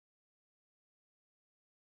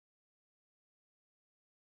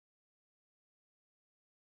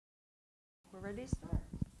We're ready to start.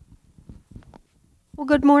 Well,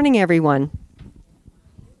 good morning, everyone.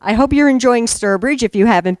 I hope you're enjoying Sturbridge if you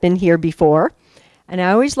haven't been here before. And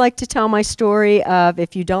I always like to tell my story of,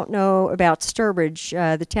 if you don't know about Sturbridge,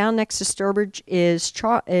 the town next to Sturbridge is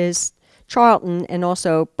Charlton and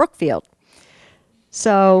also Brookfield.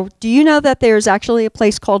 So do you know that there's actually a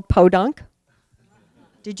place called Podunk?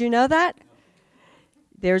 Did you know that?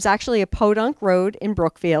 There's actually a Podunk Road in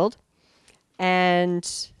Brookfield,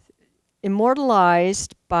 and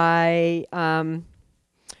immortalized by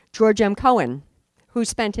George M. Cohen, who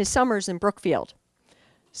spent his summers in Brookfield.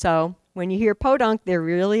 So when you hear Podunk, there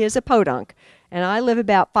really is a Podunk. And I live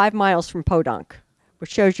about 5 miles from Podunk,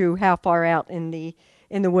 which shows you how far out in the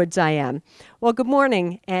woods I am. Well, good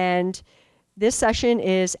morning. And this session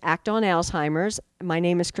is Act on Alzheimer's. My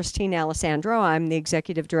name is Christine Alessandro. I'm the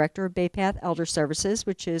Executive Director of Bay Path Elder Services,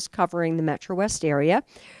 which is covering the Metro West area.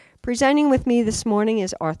 Presenting with me this morning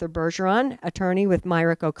is Arthur Bergeron, attorney with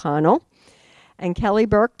Myrick O'Connell, and Kelly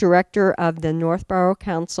Burke, Director of the Northborough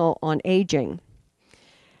Council on Aging.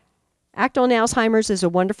 Act on Alzheimer's is a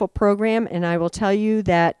wonderful program, and I will tell you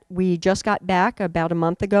that we just got back about a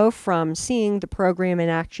month ago from seeing the program in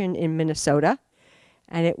action in Minnesota,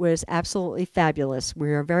 and it was absolutely fabulous.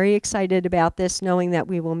 We are very excited about this, knowing that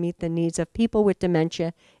we will meet the needs of people with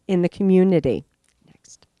dementia in the community.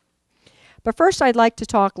 Next. But first, I'd like to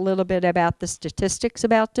talk a little bit about the statistics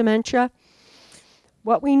about dementia.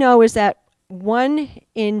 What we know is that 1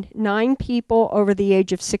 in 9 people over the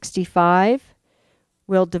age of 65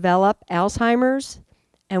 will develop Alzheimer's,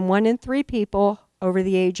 and 1 in 3 people over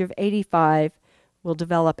the age of 85 will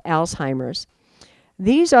develop Alzheimer's.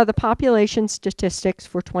 These are the population statistics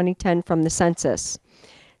for 2010 from the census.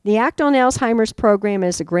 The Act on Alzheimer's program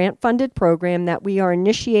is a grant-funded program that we are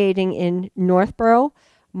initiating in Northborough,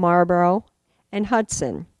 Marlborough, and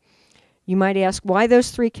Hudson. You might ask, why those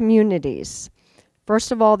 3 communities?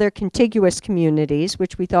 First of all, they're contiguous communities,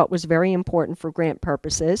 which we thought was very important for grant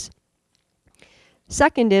purposes.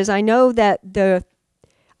 Second is, I know the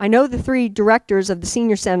 3 directors of the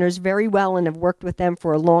senior centers very well and have worked with them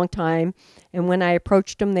for a long time. And when I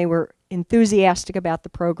approached them, they were enthusiastic about the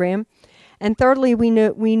program. And thirdly, we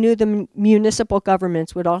knew the municipal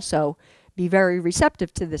governments would also be very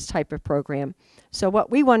receptive to this type of program. So what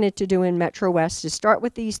we wanted to do in Metro West is start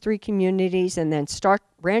with these 3 communities and then start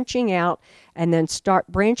branching out, and then start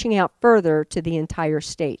branching out further to the entire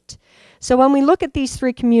state. So when we look at these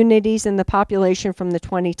 3 communities and the population from the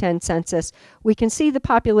 2010 census, we can see the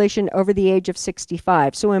population over the age of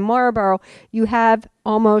 65. So in Marlborough, you have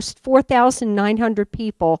almost 4,900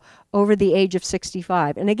 people over the age of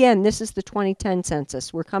 65. And again, this is the 2010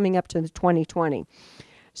 census. We're coming up to the 2020.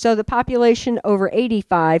 So the population over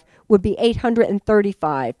 85 would be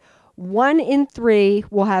 835. 1 in 3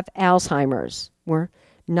 will have Alzheimer's. We're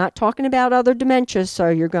not talking about other dementias, so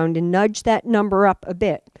you're going to nudge that number up a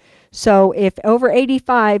bit. So if over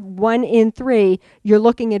 85, 1 in 3, you're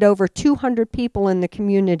looking at over 200 people in the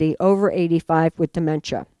community over 85 with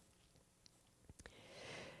dementia.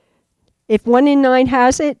 If 1 in 9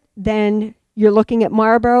 has it, then you're looking at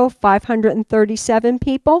Marlborough, 537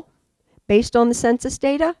 people. Based on the census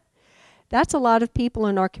data, that's a lot of people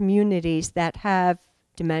in our communities that have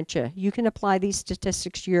dementia. You can apply these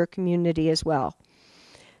statistics to your community as well.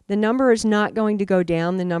 The number is not going to go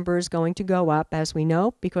down. The number is going to go up, as we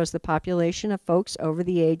know, because the population of folks over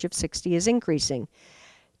the age of 60 is increasing.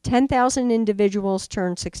 10,000 individuals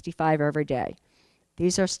turn 65 every day.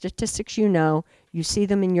 These are statistics you know. You see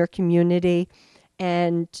them in your community.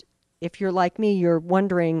 And if you're like me, you're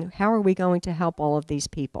wondering, how are we going to help all of these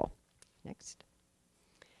people? Next.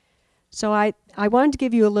 So I wanted to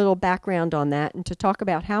give you a little background on that and to talk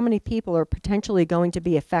about how many people are potentially going to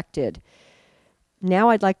be affected. Now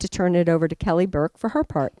I'd like to turn it over to Kelly Burke for her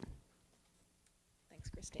part.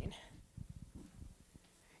 Thanks, Christine.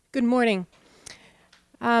 Good morning.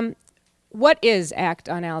 What is ACT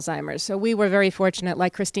on Alzheimer's? So we were very fortunate,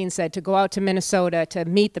 like Christine said, to go out to Minnesota to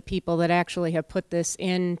meet the people that actually have put this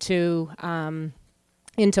into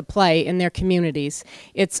play in their communities.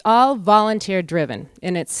 It's all volunteer driven,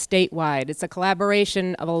 and it's statewide. It's a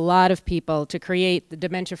collaboration of a lot of people to create the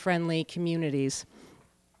dementia-friendly communities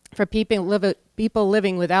for people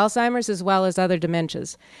living with Alzheimer's as well as other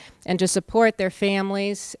dementias, and to support their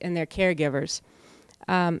families and their caregivers.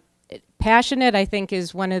 Passionate, I think,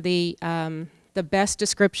 is one of the best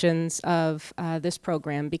descriptions of this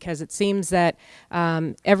program, because it seems that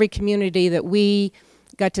every community that we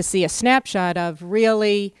got to see a snapshot of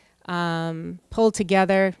really pulled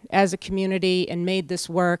together as a community and made this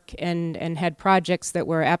work, and had projects that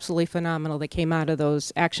were absolutely phenomenal that came out of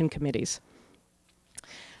those action committees.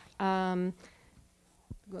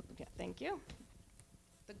 Yeah, thank you.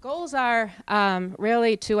 The goals are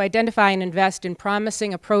really to identify and invest in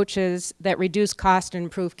promising approaches that reduce cost and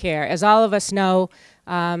improve care. As all of us know,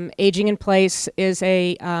 aging in place is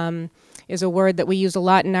a word that we use a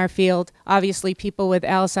lot in our field. Obviously, people with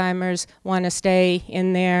Alzheimer's want to stay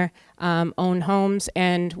in their own homes,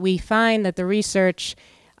 and we find that the research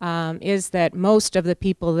is that most of the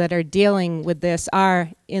people that are dealing with this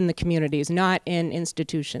are in the communities, not in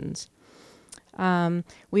institutions.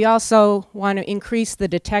 We also want to increase the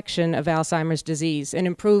detection of Alzheimer's disease and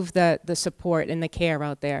improve the support and the care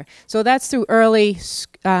out there. So that's through early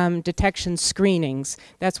detection screenings.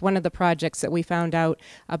 That's one of the projects that we found out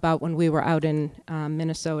about when we were out in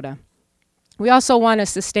Minnesota. We also want to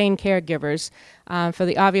sustain caregivers for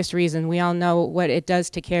the obvious reason. We all know what it does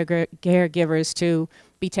to caregivers to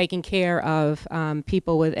be taking care of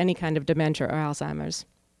people with any kind of dementia or Alzheimer's.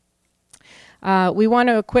 We want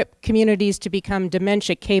to equip communities to become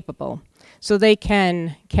dementia capable so they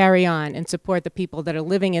can carry on and support the people that are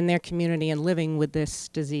living in their community and living with this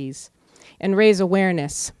disease. And raise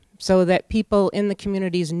awareness so that people in the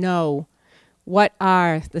communities know what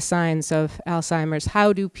are the signs of Alzheimer's,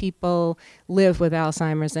 how do people live with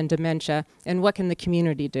Alzheimer's and dementia, and what can the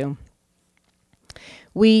community do.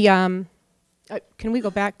 We, can we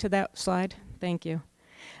go back to that slide? Thank you.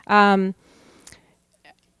 One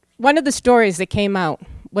of the stories that came out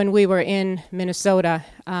when we were in Minnesota,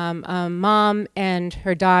 a mom and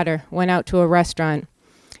her daughter went out to a restaurant,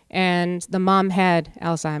 and the mom had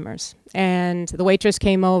Alzheimer's. And the waitress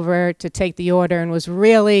came over to take the order and was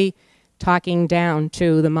really talking down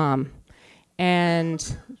to the mom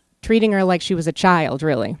and treating her like she was a child,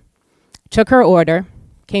 really. Took her order,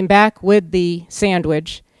 came back with the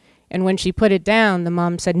sandwich, and when she put it down, the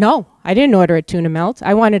mom said, "No, I didn't order a tuna melt.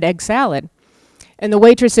 I wanted egg salad." And the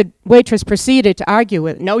waitress proceeded to argue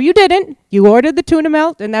with, "No, you didn't. You ordered the tuna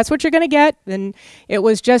melt, and that's what you're going to get." And it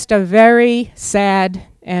was just a very sad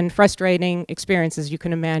and frustrating experience, as you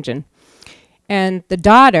can imagine. And the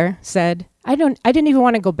daughter said, I didn't even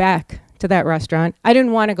want to go back to that restaurant. I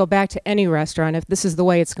didn't want to go back to any restaurant if this is the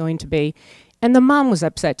way it's going to be." And the mom was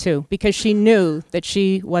upset too, because she knew that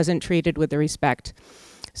she wasn't treated with the respect.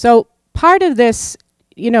 So part of this,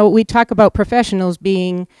 you know, we talk about professionals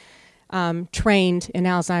being trained in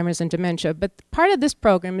Alzheimer's and dementia, but part of this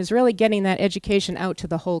program is really getting that education out to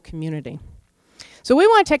the whole community. So we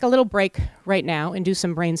want to take a little break right now and do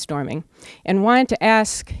some brainstorming, and wanted to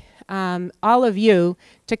ask all of you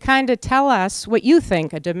to kind of tell us what you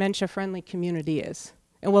think a dementia-friendly community is.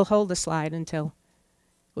 And we'll hold the slide until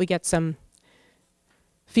we get some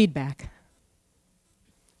feedback.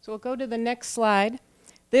 So we'll go to the next slide.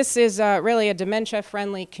 This is really a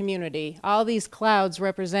dementia-friendly community. All these clouds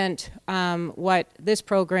represent what this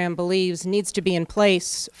program believes needs to be in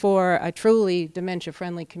place for a truly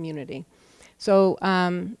dementia-friendly community. So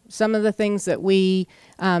some of the things that we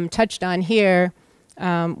touched on here,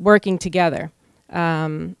 working together.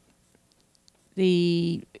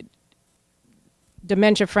 The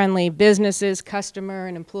dementia-friendly businesses, customer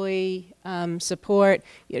and employee support,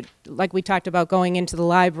 like we talked about going into the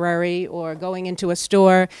library or going into a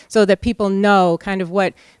store, so that people know kind of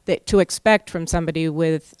what to expect from somebody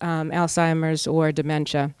with Alzheimer's or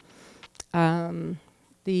dementia.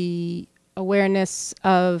 The awareness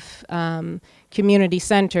of community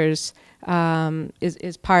centers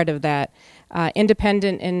is part of that.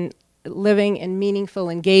 Independent and living in meaningful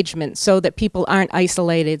engagement so that people aren't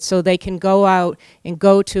isolated, so they can go out and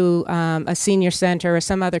go to a senior center or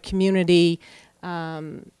some other community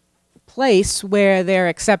place where they're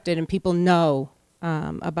accepted and people know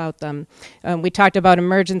about them. We talked about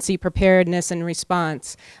emergency preparedness and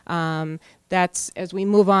response. That's, as we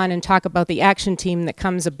move on and talk about the action team that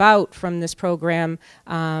comes about from this program,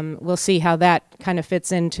 we'll see how that kind of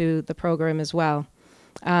fits into the program as well.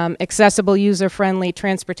 Accessible, user-friendly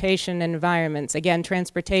transportation environments. Again,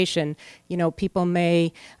 transportation, you know, people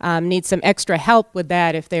may need some extra help with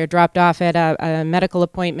that if they're dropped off at a medical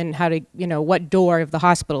appointment, how to, you know, what door of the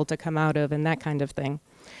hospital to come out of and that kind of thing.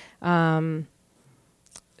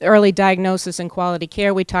 Early diagnosis and quality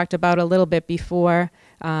care we talked about a little bit before.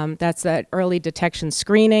 That's that early detection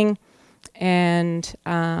screening. And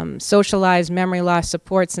socialized memory loss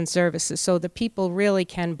supports and services so the people really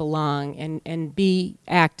can belong and be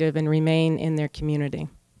active and remain in their community.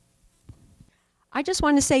 I just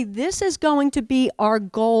want to say this is going to be our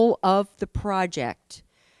goal of the project,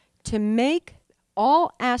 to make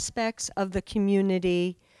all aspects of the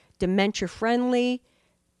community dementia-friendly,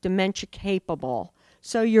 dementia-capable.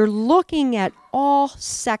 So you're looking at all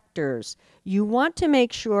sectors. You want to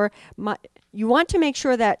make sure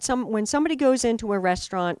that when somebody goes into a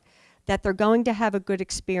restaurant, that they're going to have a good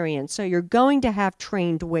experience. So you're going to have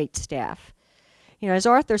trained wait staff. You know, as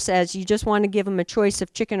Arthur says, you just want to give them a choice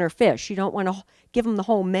of chicken or fish. You don't want to give them the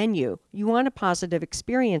whole menu. You want a positive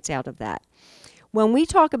experience out of that. When we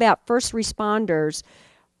talk about first responders,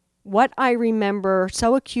 what I remember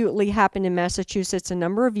so acutely happened in Massachusetts a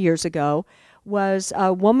number of years ago was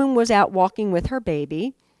a woman was out walking with her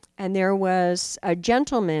baby, and there was a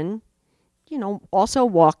gentleman, you know, also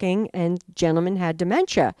walking, and the gentleman had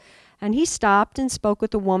dementia. And he stopped and spoke with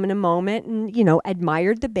the woman a moment and, you know,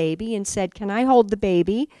 admired the baby and said, "Can I hold the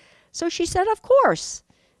baby?" So she said, "Of course."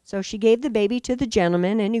 So she gave the baby to the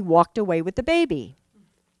gentleman, and he walked away with the baby.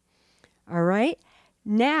 All right?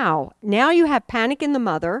 Now you have panic in the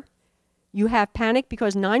mother. You have panic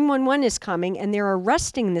because 911 is coming, and they're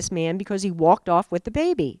arresting this man because he walked off with the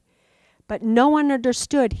baby. But no one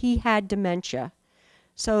understood he had dementia.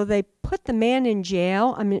 So they put the man in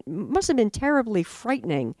jail. I mean, it must have been terribly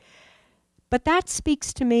frightening. But that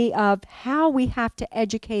speaks to me of how we have to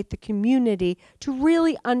educate the community to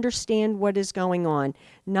really understand what is going on,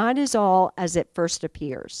 not as all as it first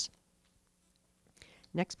appears.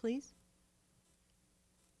 Next, please.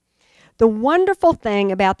 The wonderful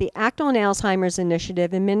thing about the Act on Alzheimer's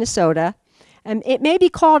initiative in Minnesota, and it may be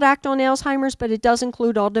called Act on Alzheimer's, but it does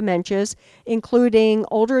include all dementias, including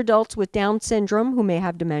older adults with Down syndrome who may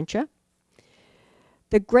have dementia.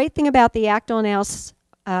 The great thing about the Act on Alzheimer's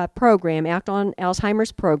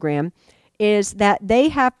program, is that they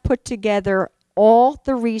have put together all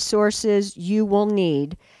the resources you will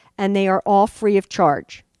need, and they are all free of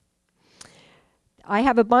charge. I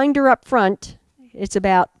have a binder up front. It's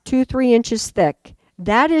about 2-3 inches thick.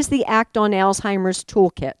 That is the Act on Alzheimer's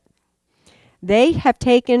toolkit. They have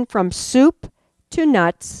taken from soup to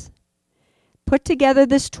nuts, put together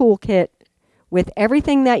this toolkit with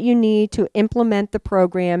everything that you need to implement the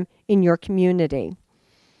program in your community.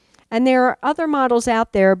 And there are other models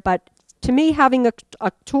out there, but to me, having a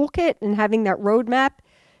toolkit and having that roadmap,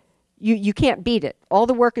 you can't beat it. All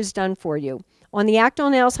the work is done for you. On the Act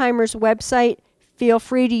on Alzheimer's website, feel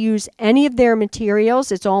free to use any of their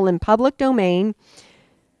materials. It's all in public domain.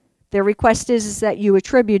 Their request is that you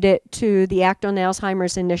attribute it to the Act on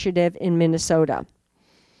Alzheimer's initiative in Minnesota.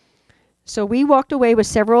 So we walked away with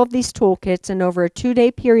several of these toolkits, and over a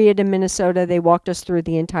 2-day period in Minnesota, they walked us through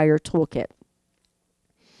the entire toolkit.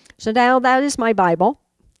 So now that is my Bible.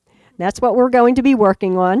 That's what we're going to be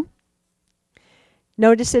working on.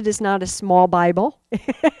 Notice it is not a small Bible.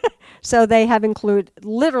 So they have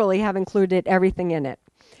literally have included everything in it.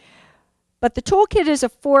 But the toolkit is a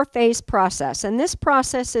 4-phase process, and this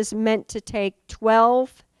process is meant to take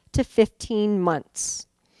 12 to 15 months.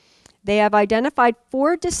 They have identified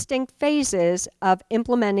 4 distinct phases of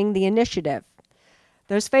implementing the initiative.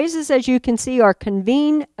 Those phases, as you can see, are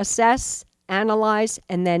convene, assess, analyze,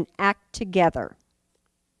 and then act together.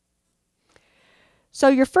 So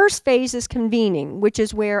your first phase is convening, which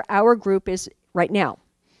is where our group is right now.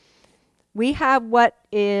 We have what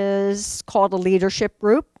is called a leadership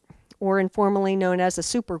group, or informally known as a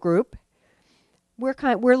super group.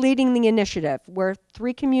 We're leading the initiative. We're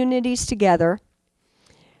 3 communities together.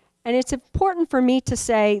 And it's important for me to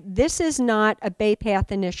say this is not a Bay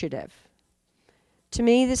Path initiative. To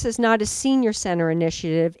me, this is not a senior center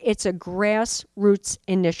initiative. It's a grassroots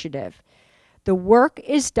initiative. The work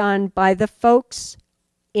is done by the folks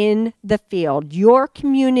in the field, your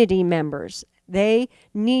community members. They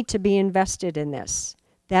need to be invested in this.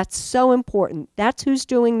 That's so important. That's who's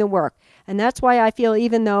doing the work. And that's why I feel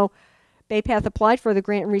even though Bay Path applied for the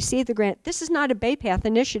grant and received the grant, this is not a Bay Path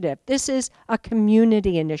initiative. This is a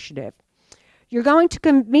community initiative. You're going to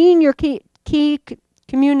convene your key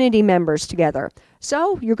community members together.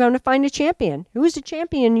 So you're going to find a champion. Who is a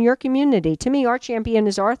champion in your community? To me, our champion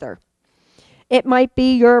is Arthur. It might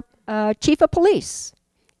be your chief of police.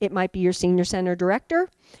 It might be your senior center director.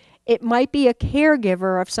 It might be a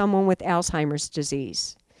caregiver of someone with Alzheimer's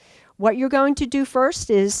disease. What you're going to do first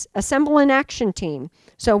is assemble an action team.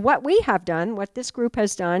 So what we have done, what this group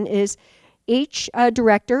has done, is each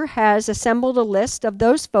director has assembled a list of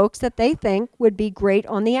those folks that they think would be great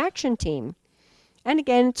on the action team. And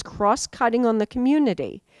again, it's cross-cutting on the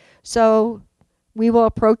community. So we will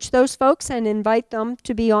approach those folks and invite them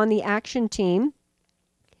to be on the action team,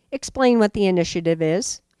 explain what the initiative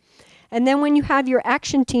is. And then when you have your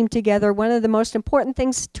action team together, one of the most important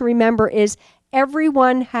things to remember is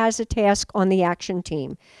everyone has a task on the action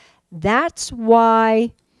team. That's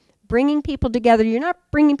why bringing people together, you're not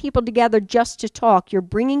bringing people together just to talk, you're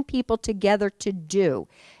bringing people together to do.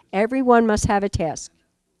 Everyone must have a task.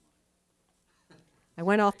 I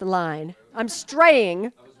went off the line. I'm straying.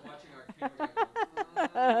 I was watching our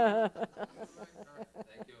camera.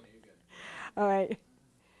 Thank you. All right.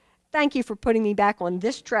 Thank you for putting me back on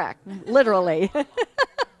this track, literally.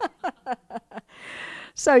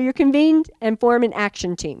 So you convene and form an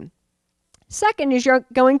action team. Second is you're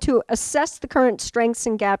going to assess the current strengths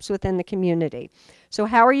and gaps within the community. So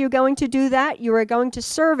how are you going to do that? You are going to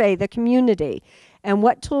survey the community. And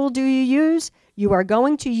what tool do you use? You are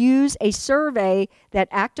going to use a survey that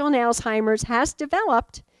Act on Alzheimer's has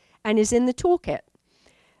developed and is in the toolkit.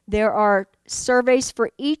 There are surveys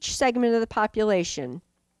for each segment of the population: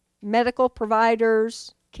 medical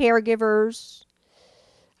providers, caregivers,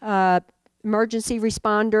 emergency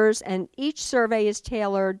responders, and each survey is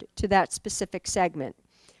tailored to that specific segment.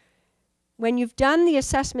 When you've done the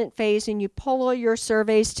assessment phase and you pull all your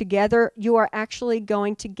surveys together, you are actually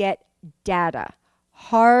going to get data,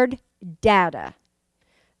 hard data,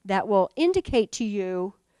 that will indicate to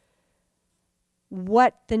you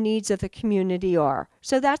what the needs of the community are.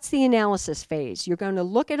 So that's the analysis phase. You're going to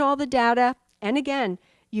look at all the data, and again,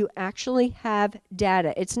 you actually have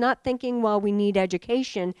data. It's not thinking, well, we need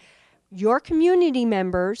education. Your community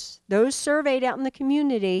members, those surveyed out in the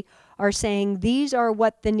community, are saying these are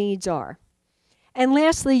what the needs are. And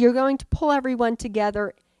lastly, you're going to pull everyone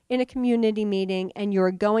together in a community meeting, and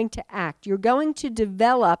you're going to act. You're going to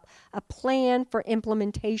develop a plan for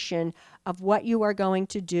implementation of what you are going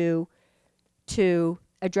to do to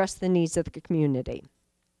address the needs of the community.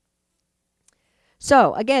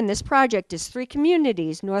 So again, this project is 3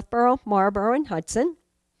 communities: Northborough, Marlborough, and Hudson.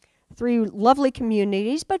 3 lovely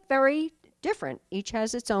communities, but very different. Each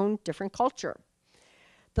has its own different culture.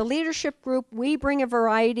 The leadership group, we bring a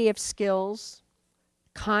variety of skills,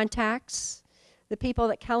 contacts. The people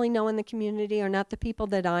that Kelly know in the community are not the people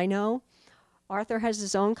that I know. Arthur has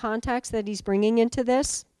his own contacts that he's bringing into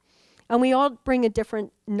this. And we all bring a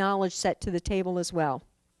different knowledge set to the table as well.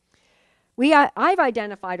 I've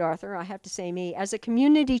identified Arthur, I have to say me, as a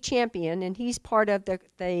community champion, and he's part of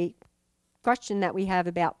the question that we have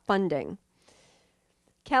about funding.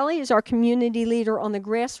 Kelly is our community leader on the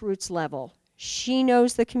grassroots level. She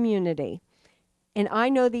knows the community. And I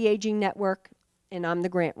know the Aging Network, and I'm the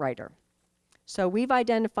grant writer. So we've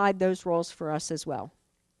identified those roles for us as well.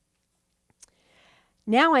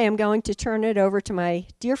 Now I am going to turn it over to my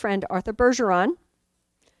dear friend Arthur Bergeron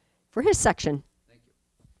for his section. Thank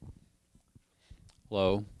you.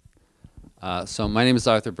 Hello. So my name is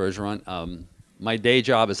Arthur Bergeron. My day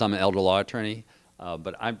job is I'm an elder law attorney,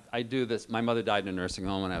 but I do this. My mother died in a nursing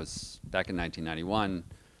home when I was back in 1991.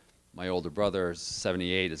 My older brother,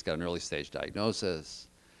 78, has got an early stage diagnosis.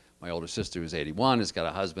 My older sister, who's 81, has got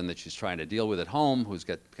a husband that she's trying to deal with at home who's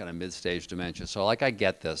got kind of mid-stage dementia. So like I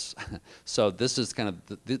get this. So this is kind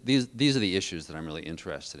of, these are the issues that I'm really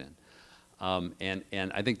interested in.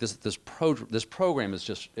 And I think this program is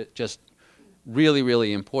just really,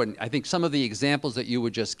 really important. I think some of the examples that you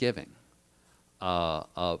were just giving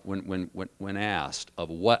when asked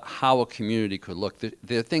of how a community could look,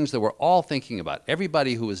 they're things that we're all thinking about.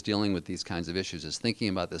 Everybody who is dealing with these kinds of issues is thinking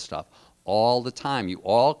about this stuff all the time. You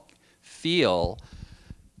all feel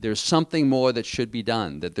there's something more that should be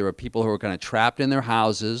done, that there are people who are kind of trapped in their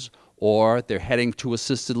houses, or they're heading to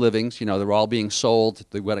assisted livings. You know, they're all being sold.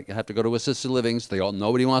 They have to go to assisted livings.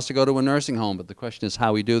 Nobody wants to go to a nursing home, but the question is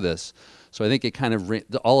how we do this. So I think it kind of,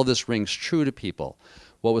 all of this rings true to people.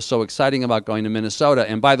 What was so exciting about going to Minnesota,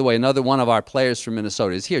 and by the way, another one of our players from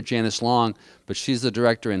Minnesota is here, Janice Long, but she's the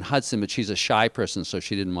director in Hudson, but she's a shy person, so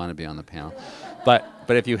she didn't want to be on the panel.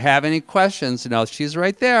 But if you have any questions, you know, she's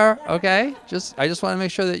right there, okay? I just want to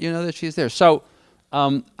make sure that you know that she's there. So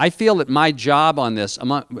I feel that my job on this,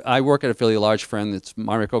 I work at a fairly large firm, it's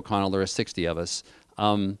Mark O'Connell, there are 60 of us,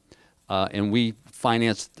 and we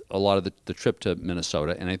financed a lot of the trip to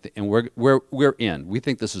Minnesota, and we're in. We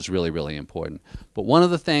think this is really, really important. But one of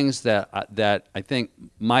the things that I think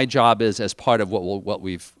my job is, as part of what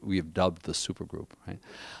we've dubbed the supergroup,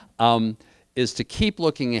 right, is to keep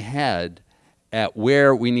looking ahead at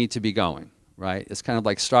where we need to be going, right? It's kind of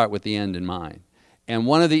like start with the end in mind. And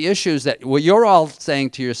one of the issues that what you're all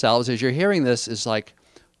saying to yourselves as you're hearing this is like,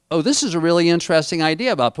 oh, this is a really interesting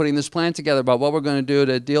idea about putting this plan together about what we're going to do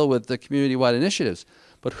to deal with the community-wide initiatives.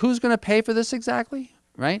 But who's going to pay for this exactly,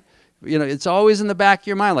 right? You know, it's always in the back of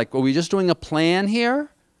your mind, like, are we just doing a plan here?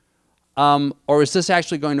 Or is this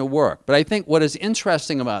actually going to work? But I think what is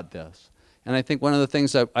interesting about this, and I think one of the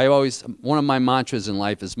things that one of my mantras in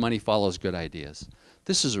life is money follows good ideas.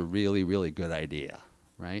 This is a really, really good idea,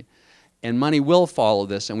 right? And money will follow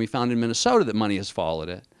this, and we found in Minnesota that money has followed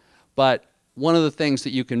it. But one of the things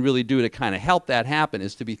that you can really do to kind of help that happen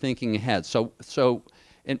is to be thinking ahead.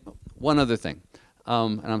 And one other thing,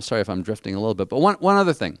 and I'm sorry if I'm drifting a little bit, but one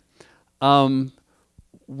other thing.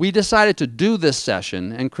 we decided to do this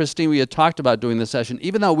session, and Christine, we had talked about doing this session,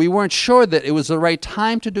 even though we weren't sure that it was the right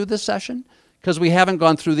time to do this session, because we haven't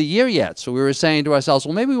gone through the year yet. So we were saying to ourselves,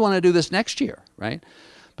 well, maybe we want to do this next year, right?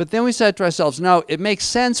 But then we said to ourselves, no, it makes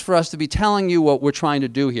sense for us to be telling you what we're trying to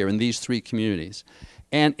do here in these 3 communities.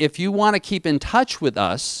 And if you want to keep in touch with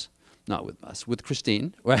us, not with us, with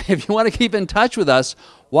Christine, right? If you want to keep in touch with us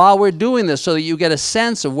while we're doing this so that you get a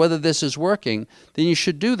sense of whether this is working, then you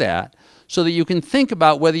should do that so that you can think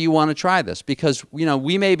about whether you want to try this. Because, you know,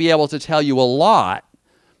 we may be able to tell you a lot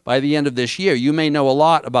by the end of this year. You may know a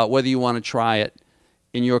lot about whether you want to try it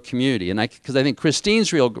in your community. And because I think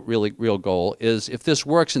Christine's real goal is, if this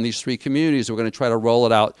works in these 3 communities, we're going to try to roll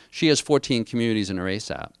it out. She has 14 communities in her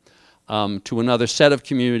ASAP. To another set of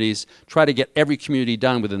communities, try to get every community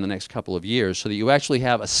done within the next couple of years so that you actually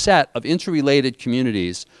have a set of interrelated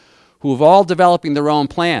communities who have all developing their own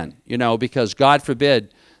plan, you know, because God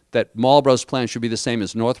forbid that Marlborough's plan should be the same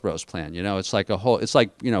as Northborough's plan. You know, it's like it's like,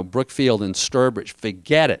 you know, Brookfield and Sturbridge.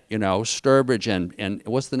 Forget it, you know, Sturbridge and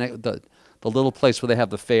what's the little place where they have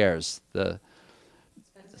the fairs?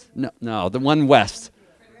 No, the one west.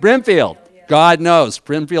 Brimfield. God knows,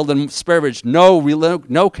 Brimfield and Sturbridge,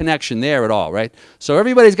 no connection there at all, right? So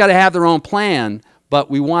everybody's got to have their own plan, but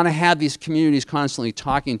we want to have these communities constantly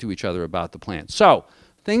talking to each other about the plan. So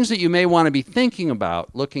things that you may want to be thinking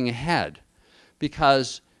about looking ahead,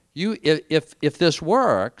 because if this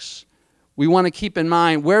works, we want to keep in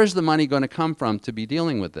mind, where's the money going to come from to be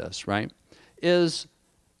dealing with this, right? Is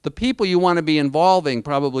the people you want to be involving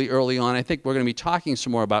probably early on, I think we're going to be talking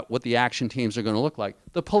some more about what the action teams are going to look like.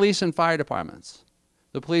 The police and fire departments.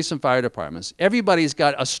 The police and fire departments. Everybody's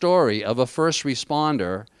got a story of a first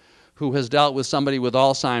responder who has dealt with somebody with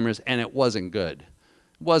Alzheimer's, and it wasn't good.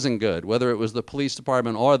 It wasn't good, whether it was the police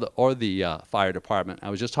department or the fire department. I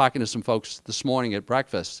was just talking to some folks this morning at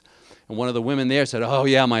breakfast, and one of the women there said, oh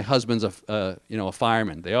yeah, my husband's a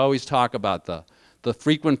fireman. They always talk about the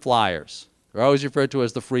frequent flyers. They're always referred to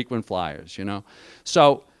as the frequent flyers, you know.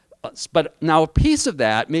 So, but now a piece of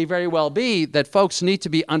that may very well be that folks need to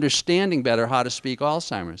be understanding better how to speak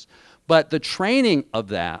Alzheimer's. But the training of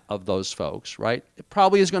those folks, right, it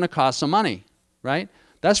probably is going to cost some money, right?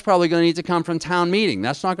 That's probably going to need to come from town meeting.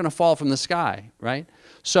 That's not going to fall from the sky, right?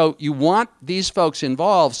 So you want these folks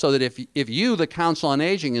involved so that if you, the Council on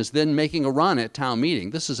Aging, is then making a run at town meeting,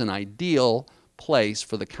 this is an ideal place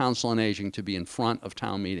for the Council on Aging to be in front of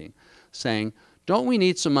town meeting, saying, don't we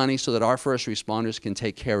need some money so that our first responders can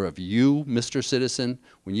take care of you, Mr. Citizen,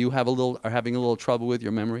 when you are having a little trouble with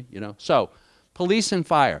your memory, you know? So, police and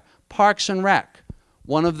fire, parks and rec.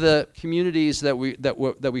 One of the communities that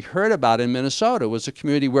we heard about in Minnesota was a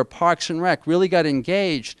community where Parks and Rec really got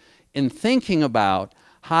engaged in thinking about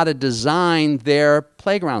how to design their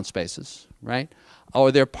playground spaces, right,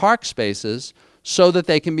 or their park spaces, so that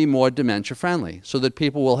they can be more dementia friendly, so that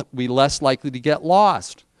people will be less likely to get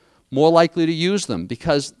lost, more likely to use them,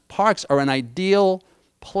 because parks are an ideal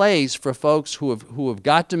place for folks who have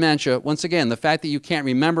got dementia. Once again, the fact that you can't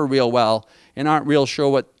remember real well and aren't real sure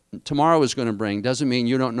what tomorrow is going to bring doesn't mean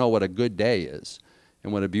you don't know what a good day is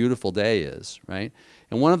and what a beautiful day is, right?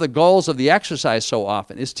 And one of the goals of the exercise so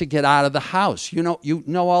often is to get out of the house. You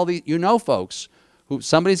know folks who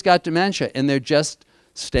somebody's got dementia and they're just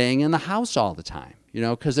staying in the house all the time, you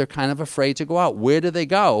know, because they're kind of afraid to go out. Where do they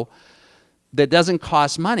go that doesn't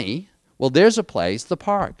cost money? Well, there's a place, the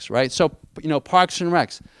parks, right? So, you know, parks and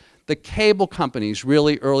recs. The cable companies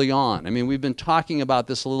really early on. I mean, we've been talking about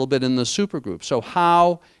this a little bit in the supergroup. So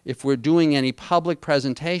how, if we're doing any public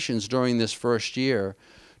presentations during this first year,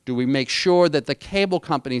 do we make sure that the cable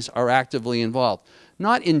companies are actively involved?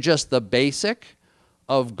 Not in just the basic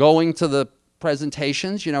of going to the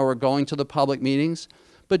presentations, you know, or going to the public meetings,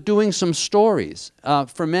 but doing some stories.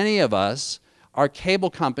 For many of us, our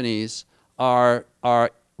cable companies are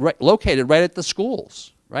located right at the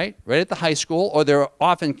schools, right at the high school, or they're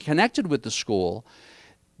often connected with the school.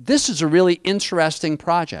 This is a really interesting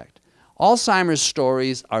project. Alzheimer's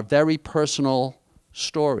stories are very personal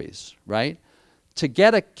stories, right? To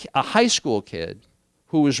get a high school kid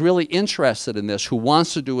who is really interested in this, who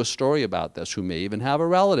wants to do a story about this, who may even have a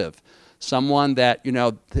relative, someone that, you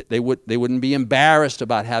know, they wouldn't be embarrassed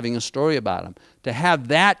about having a story about them, to have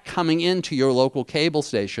that coming into your local cable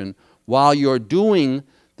station while you're doing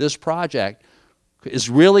this project is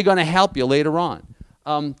really going to help you later on.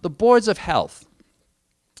 The boards of health.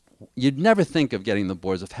 You'd never think of getting the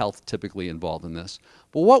boards of health typically involved in this.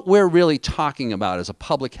 But what we're really talking about is a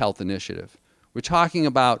public health initiative. We're talking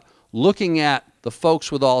about looking at the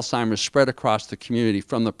folks with Alzheimer's spread across the community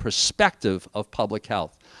from the perspective of public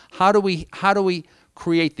health. How do we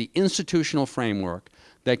create the institutional framework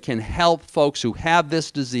that can help folks who have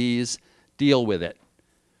this disease deal with it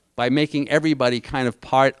by making everybody kind of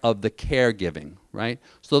part of the caregiving, right?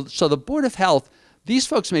 So the Board of Health, these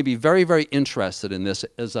folks may be very, very interested in this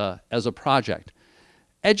as a project.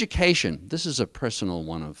 Education, this is a personal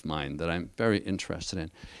one of mine that I'm very interested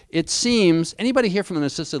in. It seems, anybody here from an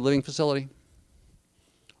assisted living facility?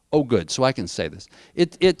 Oh, good, so I can say this.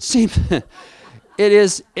 It seems,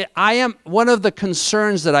 I am, one of the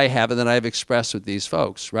concerns that I have and that I've expressed with these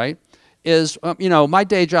folks, right, is, you know, my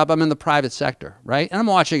day job, I'm in the private sector, right? And I'm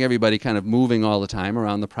watching everybody kind of moving all the time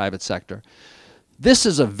around the private sector. This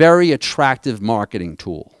is a very attractive marketing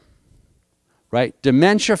tool, right?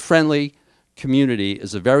 Dementia-friendly community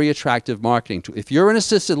is a very attractive marketing tool. If you're an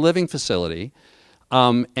assisted living facility,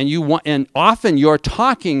 and often you're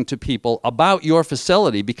talking to people about your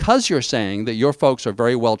facility because you're saying that your folks are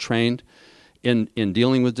very well trained in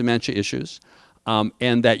dealing with dementia issues,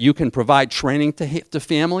 and that you can provide training to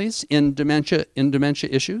families in dementia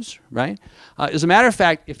issues, right? As a matter of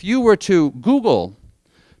fact, if you were to Google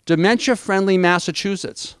dementia-friendly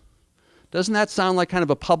Massachusetts, doesn't that sound like kind of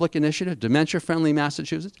a public initiative, dementia-friendly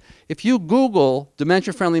Massachusetts? If you Google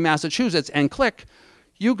dementia-friendly Massachusetts and click,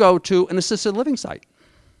 you go to an assisted living site.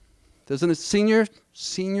 There's a senior,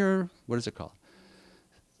 what is it called?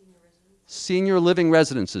 Senior living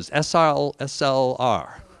residences,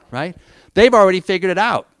 SLR, right? They've already figured it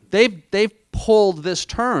out. They've pulled this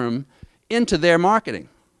term into their marketing,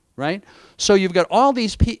 right? So you've got all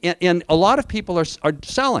these people, and a lot of people are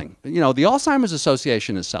selling. You know, the Alzheimer's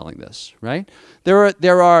Association is selling this, right?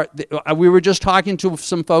 We were just talking to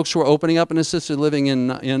some folks who are opening up an assisted living in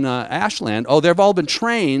Ashland. Oh, they've all been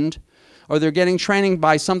trained, or they're getting training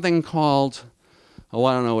by something called, oh,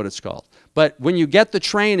 I don't know what it's called. But when you get the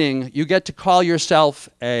training, you get to call yourself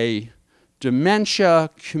a dementia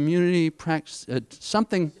community practice,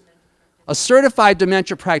 a certified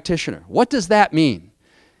dementia practitioner. What does that mean?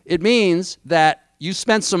 It means that you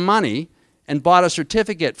spent some money and bought a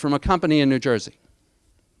certificate from a company in New Jersey,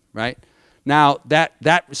 right? Now,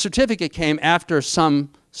 that certificate came after some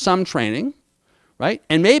training, right?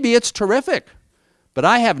 And maybe it's terrific, but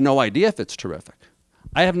I have no idea if it's terrific.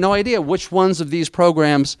 I have no idea which ones of these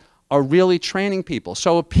programs are really training people.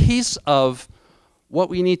 So a piece of what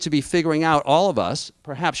we need to be figuring out, all of us,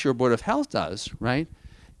 perhaps your Board of Health does, right,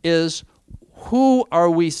 is who are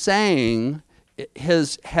we saying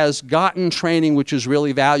has gotten training which is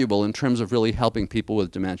really valuable in terms of really helping people with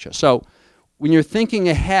dementia. So when you're thinking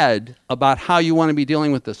ahead about how you want to be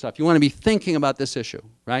dealing with this stuff, you want to be thinking about this issue,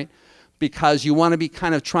 right? Because you want to be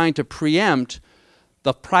kind of trying to preempt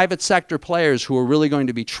the private sector players who are really going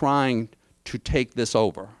to be trying to take this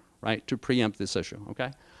over, right, to preempt this issue,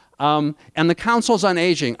 okay? And the Councils on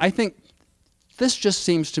Aging, I think this just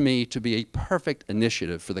seems to me to be a perfect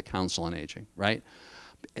initiative for the Council on Aging, right?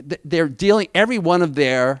 They're dealing, every one of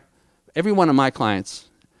my clients,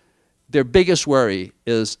 their biggest worry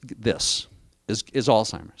is this, is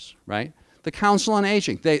Alzheimer's, right? The Council on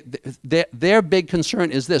Aging, their big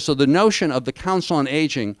concern is this. So the notion of the Council on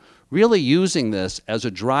Aging really using this as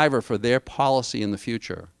a driver for their policy in the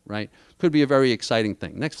future, right, could be a very exciting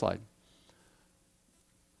thing. Next slide.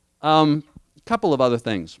 A couple of other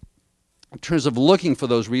things in terms of looking for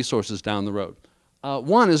those resources down the road.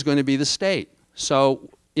 One is going to be the state. So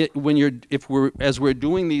as we're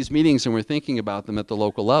doing these meetings and we're thinking about them at the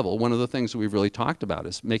local level, one of the things that we've really talked about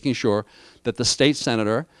is making sure that the state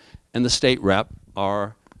senator and the state rep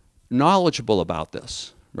are knowledgeable about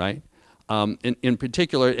this, right? In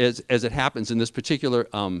particular, as it happens in this particular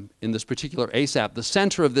ASAP, the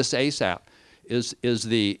center of this ASAP is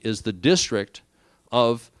the district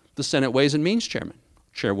of the Senate Ways and Means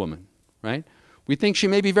chairwoman, right? We think she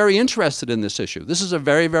may be very interested in this issue. This is a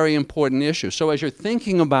very, very important issue. So as you're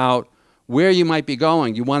thinking about where you might be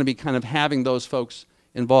going, you want to be kind of having those folks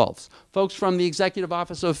involved. Folks from the Executive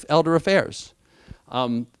Office of Elder Affairs,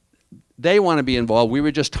 they want to be involved. We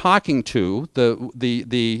were just talking to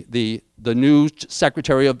the new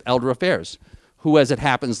Secretary of Elder Affairs, who, as it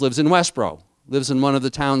happens, lives in Westboro, lives in one of the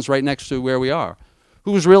towns right next to where we are,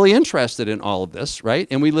 who's really interested in all of this, right?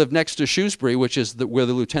 And we live next to Shrewsbury, which is where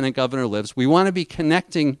the Lieutenant Governor lives. We want to be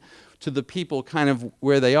connecting to the people kind of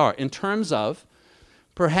where they are. In terms of,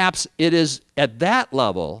 perhaps it is at that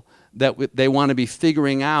level that they want to be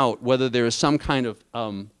figuring out whether there is some kind of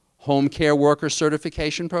home care worker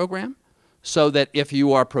certification program, so that if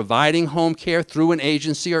you are providing home care through an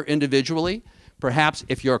agency or individually, perhaps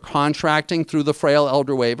if you're contracting through the Frail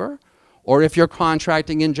Elder Waiver, or if you're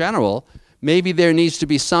contracting in general, maybe there needs to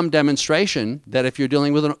be some demonstration that if you're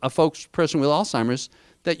dealing with person with Alzheimer's,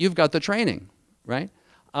 that you've got the training, right?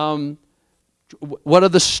 what are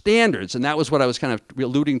the standards? And that was what I was kind of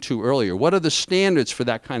alluding to earlier. What are the standards for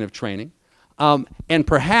that kind of training? And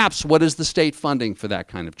perhaps what is the state funding for that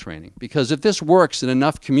kind of training? Because if this works in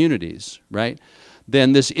enough communities, right,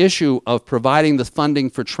 then this issue of providing the funding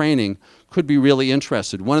for training could be really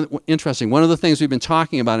interesting. One of the things we've been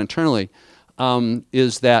talking about internally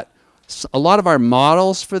is that a lot of our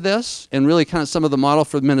models for this, and really kind of some of the model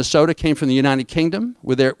for Minnesota, came from the United Kingdom,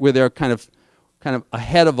 where they're kind of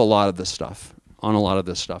ahead of a lot of this stuff, on a lot of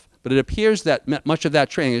this stuff. But it appears that much of that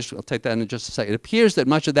training, I'll take that in just a second, it appears that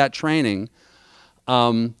much of that training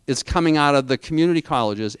is coming out of the community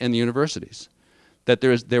colleges and the universities. That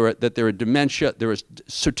there are dementia, there are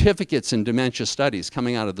certificates in dementia studies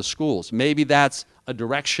coming out of the schools. Maybe that's a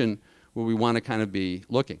direction where we want to kind of be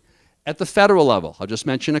looking. At the federal level, I'll just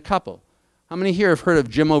mention a couple. How many here have heard of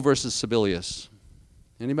Jimmo versus Sebelius?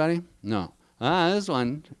 Anybody? No. There's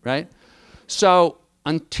one, right? So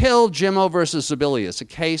until Jimmo versus Sebelius, a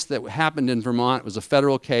case that happened in Vermont, it was a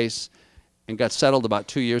federal case and got settled about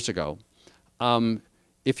 2 years ago.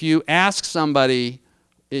 If you ask somebody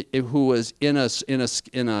who was in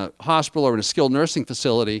a hospital or in a skilled nursing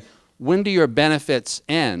facility, when do your benefits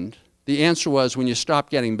end? The answer was when you stop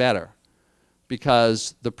getting better.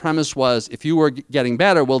 Because the premise was if you were getting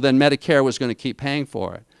better, well then Medicare was going to keep paying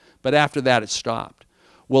for it. But after that it stopped.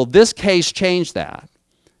 Well, this case changed that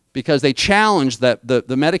because they challenged the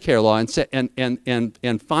Medicare law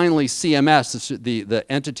and finally CMS, the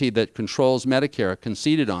entity that controls Medicare,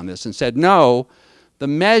 conceded on this and said, no, the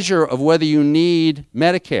measure of whether you need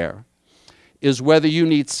Medicare is whether you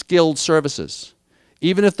need skilled services,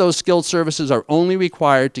 even if those skilled services are only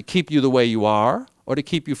required to keep you the way you are or to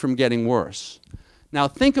keep you from getting worse. Now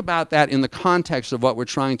think about that in the context of what we're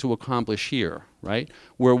trying to accomplish here, right?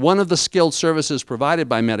 Where one of the skilled services provided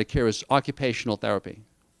by Medicare is occupational therapy.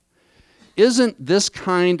 Isn't this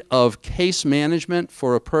kind of case management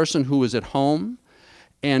for a person who is at home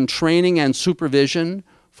and training and supervision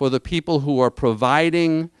for the people who are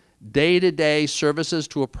providing day-to-day services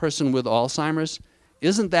to a person with Alzheimer's,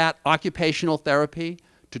 isn't that occupational therapy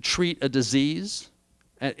to treat a disease?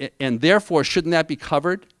 And therefore, shouldn't that be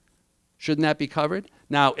covered? Shouldn't that be covered?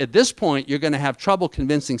 Now, at this point, you're going to have trouble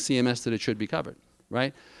convincing CMS that it should be covered,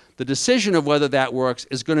 right? The decision of whether that works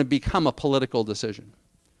is going to become a political decision,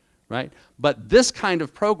 right? But this kind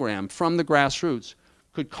of program from the grassroots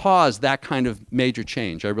could cause that kind of major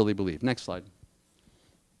change, I really believe. Next slide.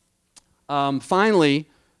 Finally,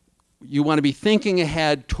 you want to be thinking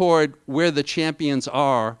ahead toward where the champions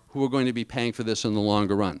are who are going to be paying for this in the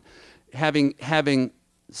longer run. Having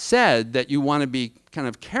said that you want to be kind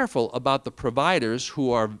of careful about the providers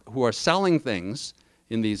who are selling things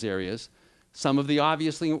in these areas, some of the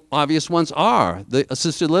obvious ones are the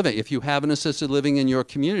assisted living. If you have an assisted living in your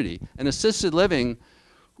community, an assisted living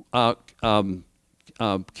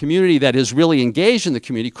community that is really engaged in the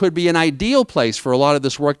community could be an ideal place for a lot of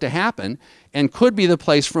this work to happen and could be the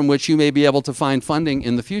place from which you may be able to find funding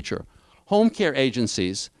in the future. Home care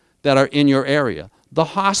agencies that are in your area, the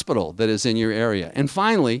hospital that is in your area. And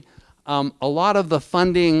finally, a lot of the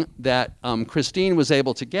funding that Christine was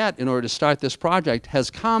able to get in order to start this project has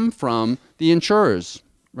come from the insurers,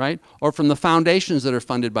 right? Or from the foundations that are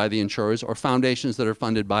funded by the insurers or foundations that are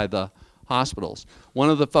funded by the hospitals. One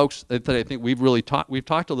of the folks that I think we've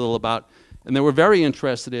talked a little about and that we're very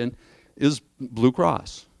interested in is Blue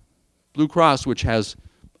Cross. Blue Cross, which has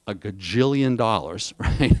a gajillion dollars,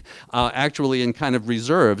 right, actually in kind of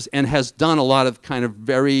reserves and has done a lot of kind of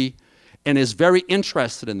and is very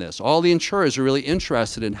interested in this. All the insurers are really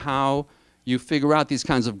interested in how you figure out these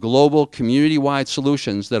kinds of global community-wide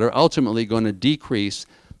solutions that are ultimately going to decrease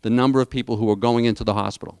the number of people who are going into the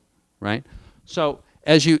hospital, right? So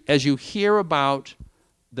as you hear about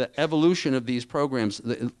the evolution of these programs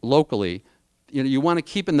locally, you want to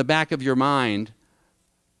keep in the back of your mind,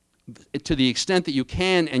 to the extent that you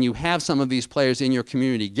can and you have some of these players in your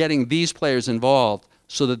community, getting these players involved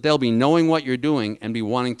so that they'll be knowing what you're doing and be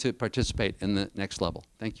wanting to participate in the next level.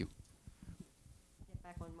 Thank you. Get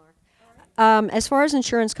back on, Mark. As far as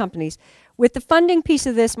insurance companies, with the funding piece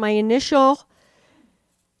of this, my initial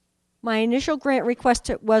grant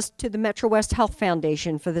request was to the Metro West Health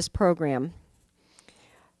Foundation for this program.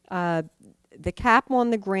 The cap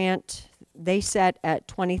on the grant they set at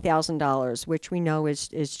 $20,000, which we know is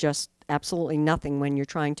just absolutely nothing when you're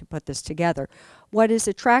trying to put this together. What is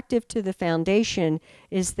attractive to the foundation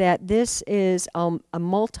is that this is a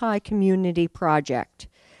multi-community project.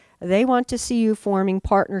 They want to see you forming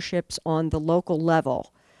partnerships on the local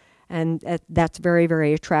level, and that's very,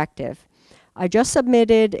 very attractive. I just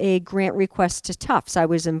submitted a grant request to Tufts. I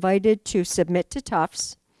was invited to submit to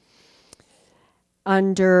Tufts.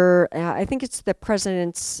 under, I think it's the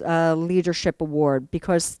President's Leadership Award,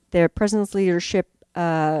 because the President's Leadership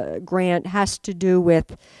grant has to do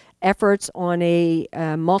with efforts on a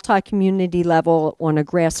multi-community level, on a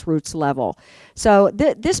grassroots level. So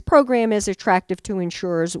this program is attractive to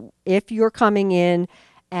insurers if you're coming in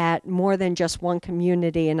at more than just one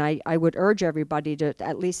community, and I would urge everybody to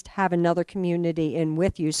at least have another community in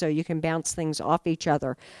with you so you can bounce things off each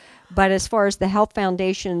other. But as far as the health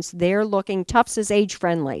foundations, they're looking, Tufts is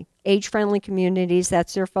age-friendly. Age-friendly communities,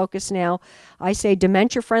 that's their focus now. I say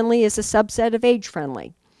dementia-friendly is a subset of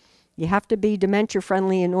age-friendly. You have to be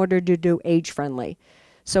dementia-friendly in order to do age-friendly.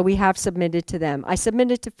 So we have submitted to them. I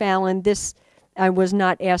submitted to Fallon. I was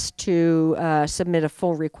not asked to submit a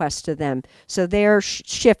full request to them. So their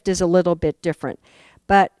shift is a little bit different.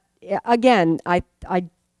 But again, I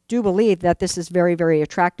do believe that this is very, very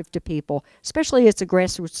attractive to people, especially at the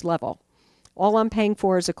grassroots level. All I'm paying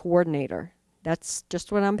for is a coordinator. That's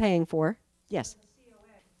just what I'm paying for. Yes.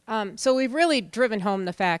 So we've really driven home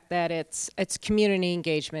the fact that it's community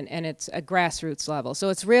engagement and it's a grassroots level. So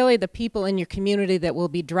it's really the people in your community that will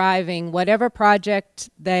be driving whatever project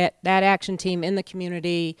that action team in the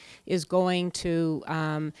community is going to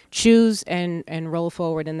choose and roll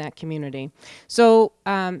forward in that community. So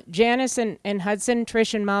Janice and Hudson,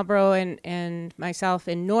 Trish and Marlboro and myself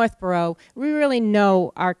in Northborough, we really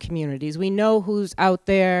know our communities. We know who's out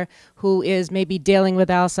there who is maybe dealing with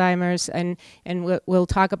Alzheimer's, and we'll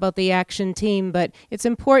talk about the action team, but it's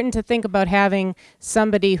important to think about having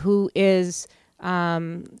somebody who is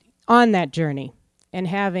on that journey and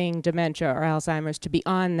having dementia or Alzheimer's to be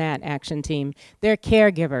on that action team. They're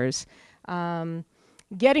caregivers.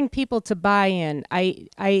 Getting people to buy in.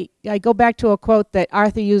 I go back to a quote that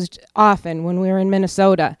Arthur used often when we were in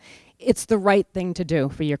Minnesota. It's the right thing to do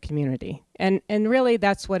for your community. And really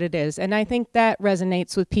that's what it is. And I think that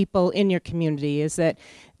resonates with people in your community, is that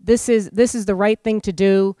this is the right thing to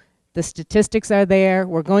do. The statistics are there.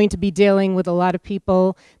 We're going to be dealing with a lot of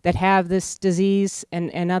people that have this disease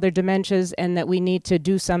and other dementias, and that we need to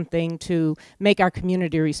do something to make our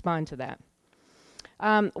community respond to that.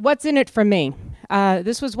 What's in it for me?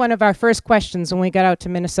 This was one of our first questions when we got out to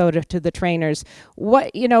Minnesota to the trainers. What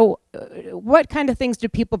kind of things do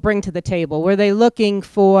people bring to the table? Were they looking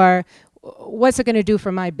for, what's it going to do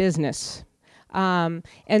for my business? And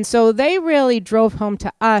so they really drove home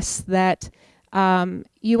to us that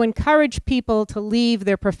you encourage people to leave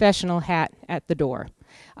their professional hat at the door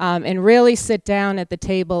and really sit down at the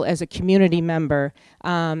table as a community member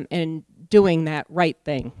and doing that right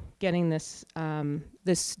thing, getting this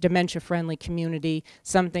this dementia-friendly community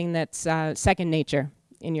something that's second nature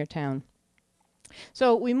in your town.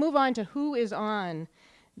 So we move on to who is on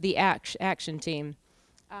the action team.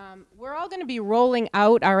 We're all going to be rolling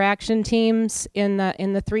out our action teams in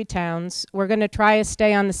the 3 towns. We're going to try to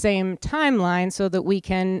stay on the same timeline so that we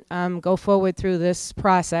can go forward through this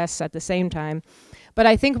process at the same time. But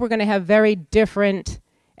I think we're going to have very different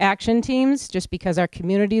action teams just because our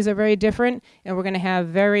communities are very different, and we're going to have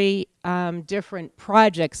very different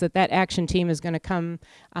projects that action team is going to come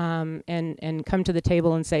and come to the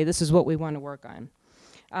table and say, this is what we want to work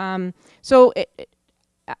on.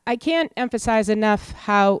 I can't emphasize enough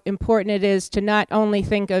how important it is to not only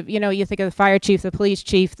think of, you think of the fire chief, the police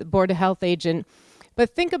chief, the board of health agent,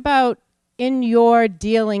 but think about in your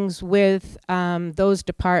dealings with those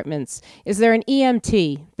departments, is there an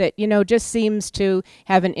EMT that, just seems to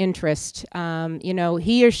have an interest?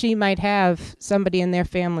 He or she might have somebody in their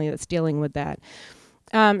family that's dealing with that.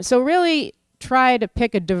 So really try to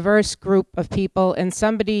pick a diverse group of people and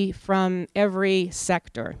somebody from every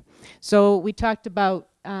sector. So we talked about,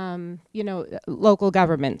 local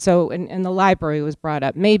government. So, and the library was brought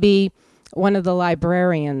up. Maybe one of the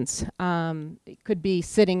librarians could be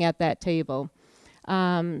sitting at that table.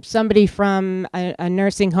 Somebody from a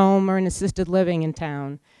nursing home or an assisted living in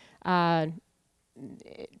town.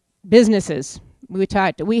 Businesses.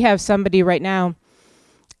 We have somebody right now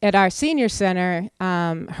at our senior center.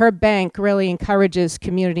 Her bank really encourages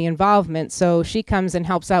community involvement, so she comes and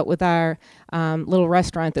helps out with our little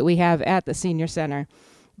restaurant that we have at the senior center.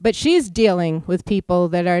 But she's dealing with people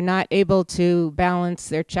that are not able to balance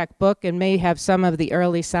their checkbook and may have some of the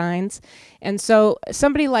early signs. And so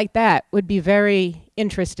somebody like that would be very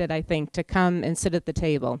interested, I think, to come and sit at the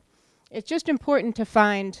table. It's just important to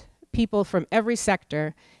find people from every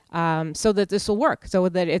sector so that this will work, so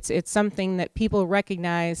that it's something that people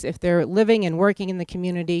recognize if they're living and working in the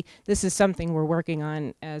community. This is something we're working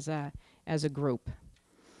on as a group.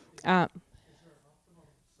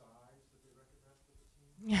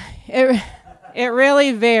 It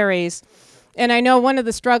really varies. And I know one of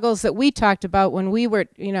the struggles that we talked about when we were,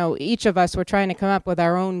 you know, each of us were trying to come up with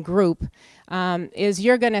our own group, is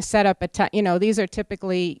you're going to set up a time, you know, these are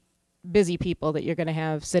typically busy people that you're going to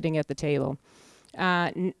have sitting at the table.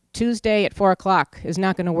 Tuesday at 4 o'clock is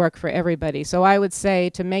not going to work for everybody. So I would say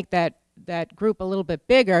to make that group a little bit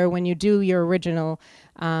bigger when you do your original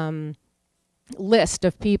list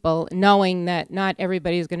of people, knowing that not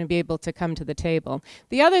everybody is going to be able to come to the table.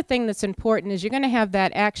 The other thing that's important is you're going to have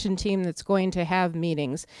that action team that's going to have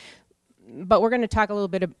meetings. But we're going to talk a little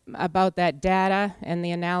bit about that data and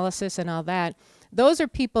the analysis and all that. Those are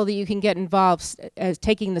people that you can get involved as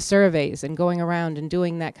taking the surveys and going around and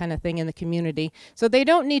doing that kind of thing in the community. So they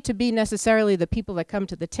don't need to be necessarily the people that come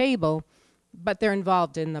to the table, but they're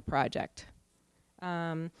involved in the project.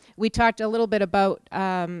 We talked a little bit about,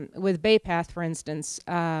 with BayPath, for instance,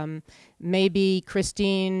 maybe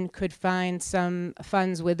Christine could find some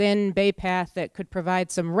funds within BayPath that could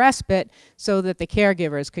provide some respite so that the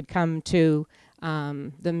caregivers could come to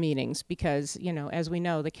the meetings, because, you know, as we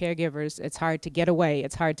know, the caregivers, it's hard to get away,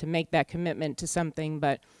 it's hard to make that commitment to something,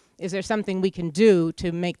 but is there something we can do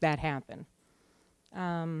to make that happen?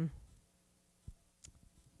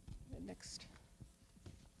 Next.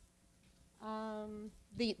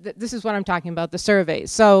 This is what I'm talking about, the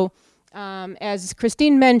surveys. So as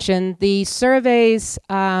Christine mentioned, the surveys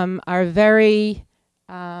are very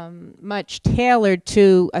much tailored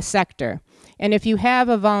to a sector. And if you have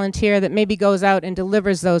a volunteer that maybe goes out and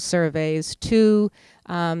delivers those surveys to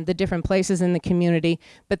the different places in the community,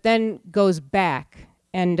 but then goes back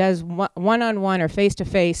and does one-on-one or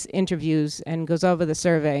face-to-face interviews and goes over the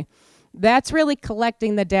survey, that's really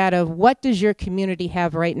collecting the data of what does your community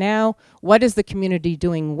have right now, what is the community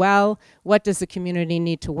doing well, what does the community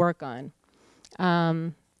need to work on.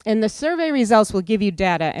 And the survey results will give you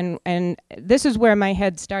data, and this is where my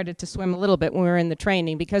head started to swim a little bit when we were in the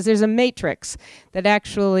training, because there's a matrix that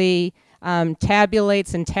actually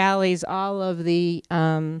tabulates and tallies all of the,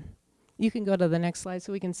 you can go to the next slide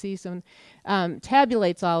so we can see some,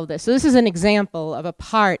 tabulates all of this. So this is an example of a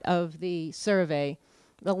part of the survey,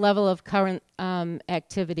 the level of current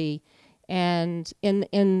activity and in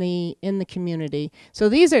the community. So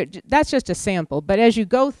that's just a sample, but as you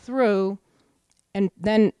go through and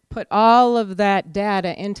then put all of that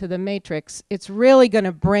data into the matrix, it's really going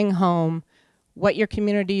to bring home what your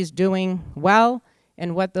community is doing well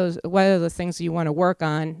and what are the things you want to work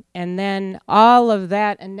on. And then all of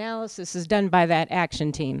that analysis is done by that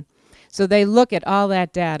action team. So they look at all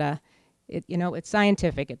that data. You know, it's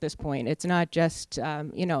scientific at this point. It's not just,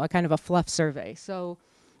 you know, a kind of a fluff survey. So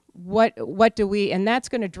what do we, and that's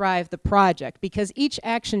going to drive the project, because each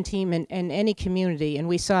action team in any community, and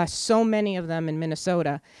we saw so many of them in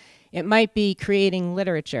Minnesota, it might be creating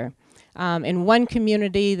literature. In one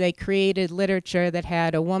community, they created literature that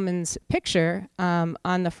had a woman's picture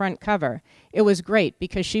on the front cover. It was great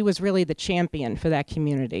because she was really the champion for that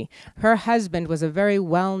community. Her husband was a very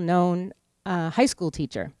well-known high school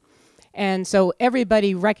teacher. And so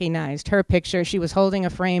everybody recognized her picture. She was holding a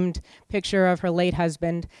framed picture of her late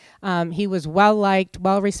husband. He was well-liked,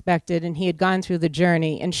 well-respected, and he had gone through the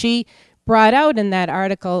journey. And she brought out in that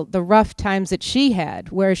article the rough times that she had,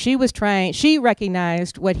 where she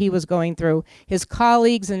recognized what he was going through. His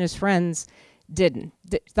colleagues and his friends didn't.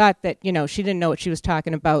 Thought that, you know, she didn't know what she was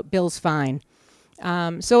talking about. Bill's fine.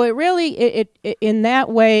 So it really, in that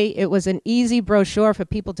way, it was an easy brochure for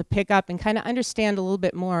people to pick up and kind of understand a little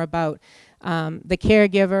bit more about the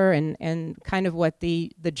caregiver and kind of what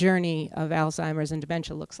the journey of Alzheimer's and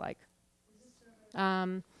dementia looks like.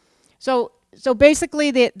 So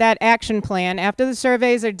basically that action plan, after the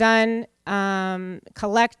surveys are done,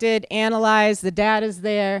 collected, analyzed, the data's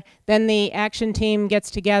there, then the action team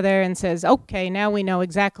gets together and says, okay, now we know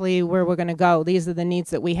exactly where we're going to go. These are the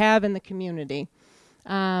needs that we have in the community.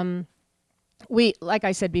 Like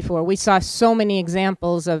I said before, we saw so many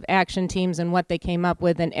examples of action teams and what they came up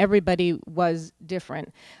with, and everybody was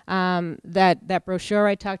different. That brochure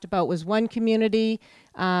I talked about was one community.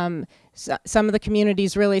 Some of the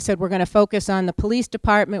communities really said, we're going to focus on the police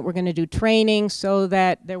department, we're going to do training so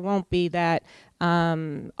that there won't be that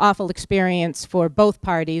awful experience for both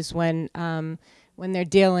parties when they're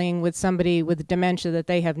dealing with somebody with dementia that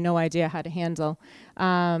they have no idea how to handle.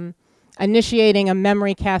 Initiating a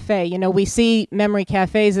memory cafe. You know, we see memory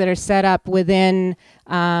cafes that are set up within,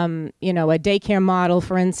 you know, a daycare model,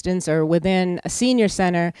 for instance, or within a senior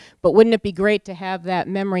center, but wouldn't it be great to have that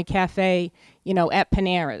memory cafe, you know, at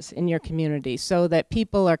Panera's in your community so that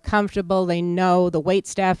people are comfortable, they know, the wait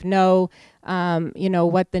staff know, you know,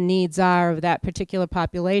 what the needs are of that particular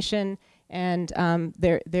population, and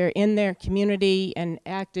they're in their community and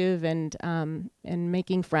active and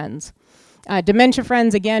making friends. Dementia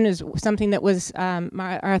Friends, again, is something that was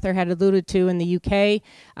Arthur had alluded to in the UK.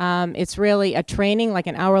 It's really a training, like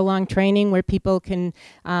an hour-long training, where people can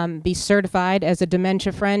be certified as a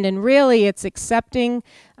dementia friend, and really it's accepting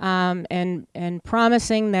and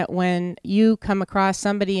promising that when you come across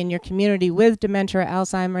somebody in your community with dementia or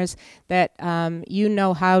Alzheimer's, that you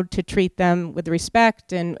know how to treat them with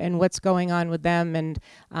respect and what's going on with them, and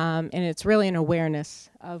it's really an awareness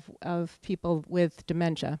of people with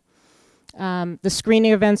dementia. The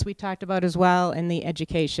screening events we talked about as well, and the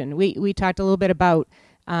education. We talked a little bit about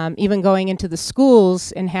even going into the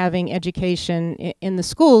schools and having education in the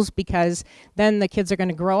schools, because then the kids are going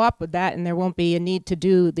to grow up with that and there won't be a need to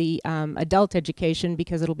do the adult education,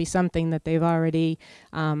 because it'll be something that they've already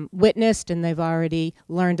witnessed and they've already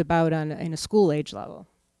learned about in a school age level.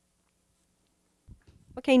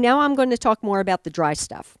 Okay, now I'm going to talk more about the dry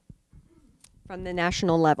stuff from the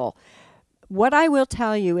national level. What I will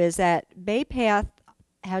tell you is that Bay Path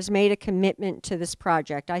has made a commitment to this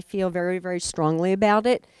project. I feel very, very strongly about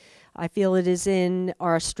it. I feel it is in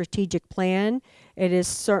our strategic plan. It is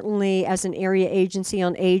certainly, as an area agency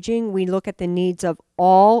on aging, we look at the needs of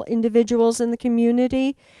all individuals in the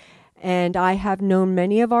community. And I have known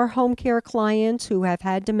many of our home care clients who have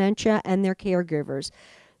had dementia and their caregivers.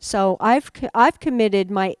 So I've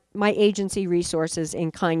committed my agency resources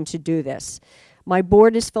in kind to do this. My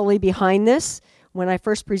board is fully behind this. When I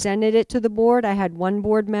first presented it to the board, I had one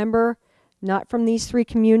board member, not from these three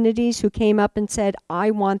communities, who came up and said, I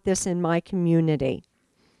want this in my community.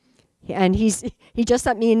 And he just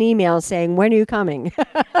sent me an email saying, when are you coming?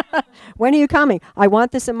 When are you coming? I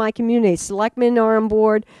want this in my community. Selectmen are on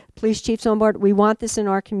board, police chiefs on board. We want this in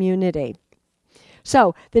our community.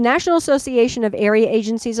 So the National Association of Area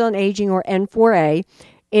Agencies on Aging, or N4A,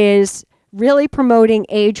 is really promoting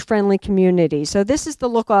age-friendly communities. So this is the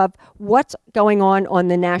look of what's going on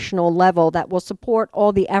the national level that will support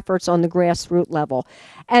all the efforts on the grassroots level.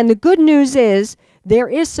 And the good news is there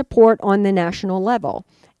is support on the national level.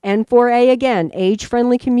 N4A, again,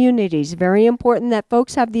 age-friendly communities. Very important that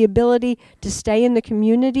folks have the ability to stay in the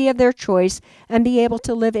community of their choice and be able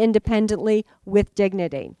to live independently with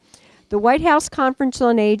dignity. The White House Conference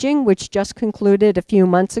on Aging, which just concluded a few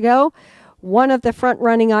months ago, one of the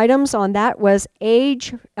front-running items on that was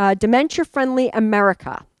Dementia-Friendly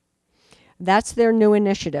America. That's their new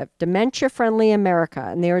initiative, Dementia-Friendly America.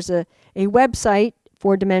 And there's a website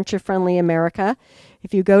for Dementia-Friendly America.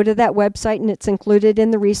 If you go to that website, and it's included in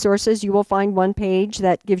the resources, you will find one page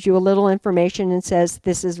that gives you a little information and says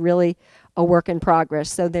this is really a work in progress.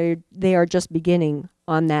 So they are just beginning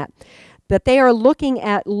on that. But they are looking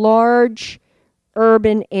at large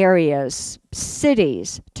urban areas,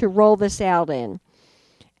 cities, to roll this out in.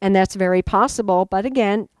 And that's very possible, but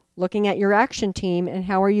again, looking at your action team and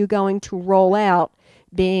how are you going to roll out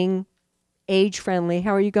being age-friendly,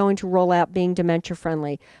 how are you going to roll out being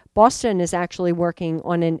dementia-friendly. Boston is actually working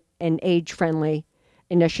on an age-friendly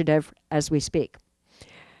initiative as we speak.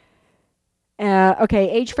 Okay,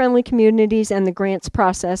 age-friendly communities and the grants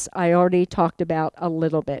process I already talked about a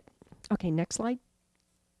little bit. Okay, next slide.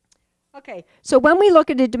 Okay, so when we look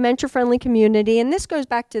at a dementia-friendly community, and this goes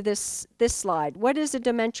back to this slide, what does a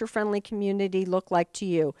dementia-friendly community look like to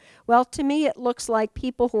you? Well, to me, it looks like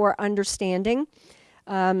people who are understanding.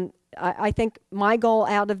 I think my goal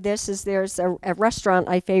out of this is there's a restaurant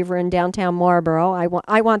I favor in downtown Marlboro.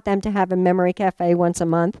 I want them to have a memory cafe once a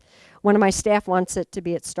month. One of my staff wants it to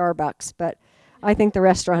be at Starbucks, but I think the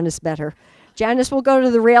restaurant is better. Janice will go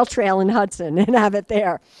to the rail trail in Hudson and have it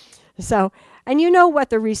there. So, and you know what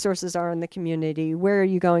the resources are in the community. Where are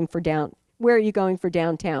you going for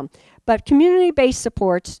downtown? But community-based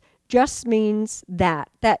supports just means that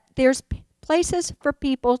there's places for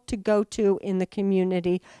people to go to in the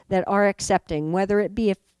community that are accepting, whether it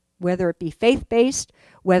be faith-based,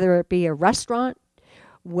 whether it be a restaurant,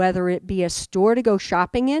 whether it be a store to go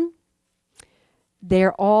shopping in.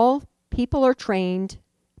 People are trained.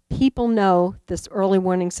 People know this early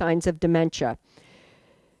warning signs of dementia.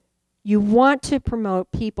 You want to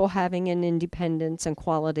promote people having an independence and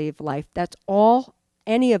quality of life. That's all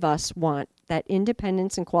any of us want, that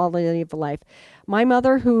independence and quality of life. My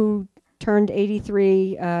mother, who turned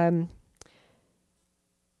 83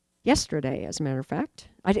 yesterday, as a matter of fact.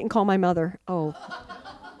 I didn't call my mother. Oh.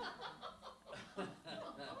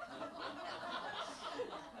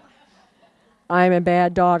 I'm a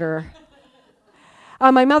bad daughter.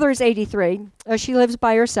 My mother is 83. She lives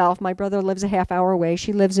by herself. My brother lives a half hour away.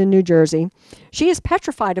 She lives in New Jersey. She is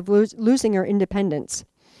petrified of losing her independence.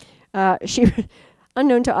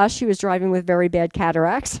 Unknown to us, she was driving with very bad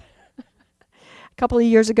cataracts. A couple of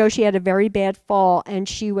years ago, she had a very bad fall, and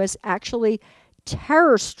she was actually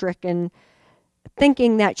terror-stricken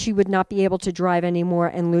thinking that she would not be able to drive anymore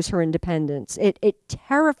and lose her independence. It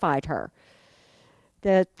terrified her.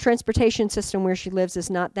 The transportation system where she lives is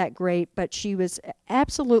not that great, but she was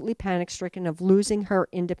absolutely panic-stricken of losing her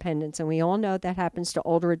independence. And we all know that happens to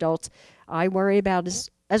older adults. I worry about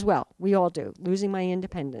as well. We all do, losing my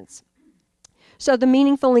independence. So the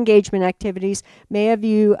meaningful engagement activities, may of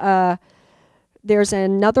you, there's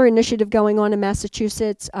another initiative going on in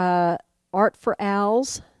Massachusetts, Art for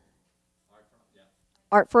Owls.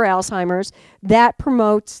 Art for Alzheimer's, that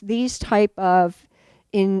promotes these type of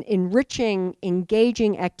enriching,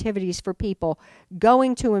 engaging activities for people.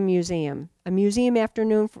 Going to a museum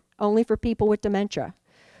afternoon only for people with dementia,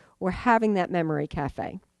 or having that memory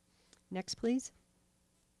cafe. Next, please.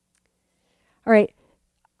 All right,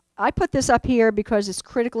 I put this up here because it's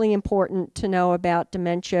critically important to know about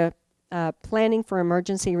dementia planning for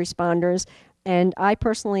emergency responders. And I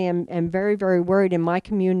personally am very, very worried in my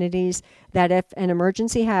communities that if an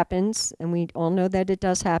emergency happens, and we all know that it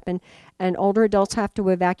does happen, and older adults have to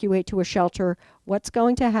evacuate to a shelter, what's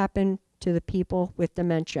going to happen to the people with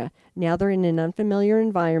dementia? Now they're in an unfamiliar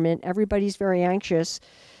environment. Everybody's very anxious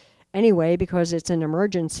anyway because it's an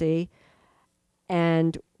emergency.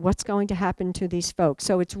 And what's going to happen to these folks?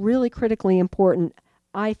 So it's really critically important,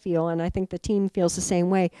 I feel, and I think the team feels the same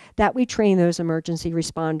way, that we train those emergency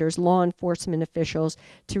responders, law enforcement officials,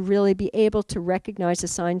 to really be able to recognize the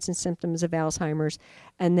signs and symptoms of Alzheimer's,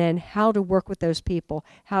 and then how to work with those people,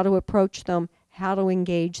 how to approach them, how to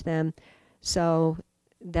engage them, so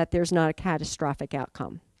that there's not a catastrophic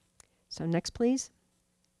outcome. So next, please.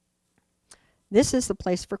 This is the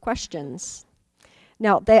place for questions.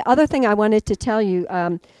 Now, the other thing I wanted to tell you,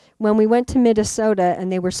 when we went to Minnesota,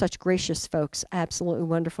 and they were such gracious folks, absolutely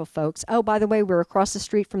wonderful folks. Oh, by the way, we're across the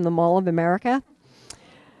street from the Mall of America.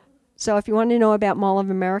 So if you want to know about Mall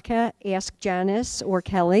of America, ask Janice or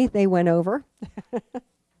Kelly. They went over.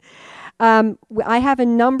 I have a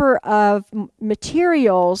number of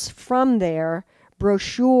materials from there,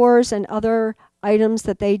 brochures and other items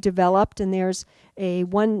that they developed, and there's a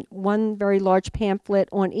one very large pamphlet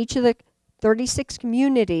on each of the 36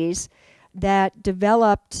 communities that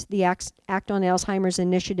developed the Act on Alzheimer's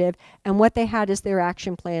initiative, and what they had as their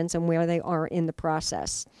action plans and where they are in the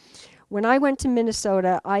process. When I went to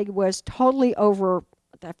Minnesota, I was totally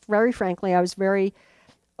very frankly, I was very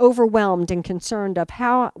overwhelmed and concerned of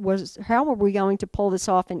how are we going to pull this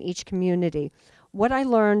off in each community. What I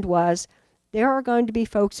learned was there are going to be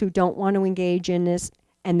folks who don't want to engage in this,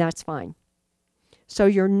 and that's fine. So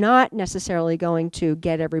you're not necessarily going to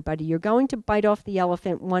get everybody. You're going to bite off the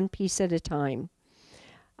elephant one piece at a time.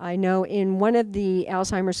 I know in one of the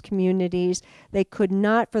Alzheimer's communities, they could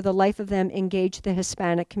not for the life of them engage the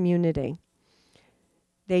Hispanic community.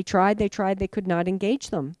 They tried, they could not engage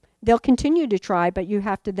them. They'll continue to try, but you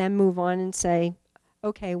have to then move on and say,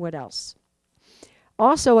 okay, what else?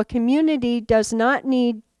 Also, a community does not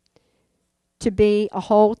need to be a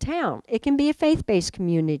whole town. It can be a faith-based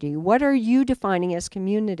community. What are you defining as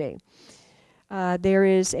community? There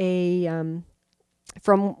is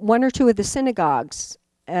from one or two of the synagogues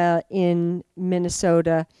in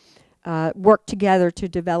Minnesota worked together to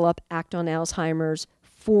develop Act on Alzheimer's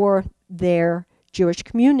for their Jewish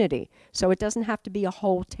community. So it doesn't have to be a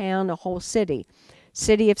whole town, a whole city.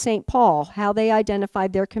 City of St. Paul, how they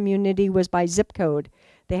identified their community was by zip code.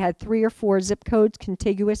 They had 3 or 4 zip codes,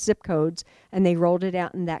 contiguous zip codes, and they rolled it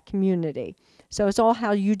out in that community. So it's all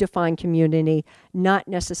how you define community, not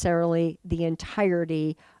necessarily the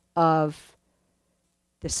entirety of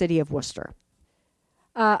the city of Worcester.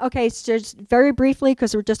 Okay, so just very briefly,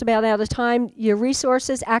 because we're just about out of time, your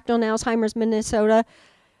resources, Act on Alzheimer's Minnesota,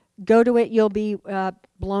 go to it. You'll be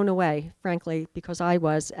blown away, frankly, because I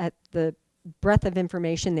was at the breadth of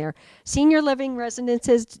information there. Senior Living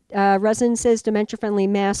Residences,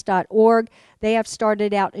 dementiafriendlymass.org. They have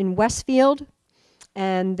started out in Westfield,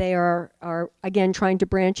 and they are again trying to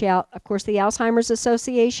branch out. Of course, the Alzheimer's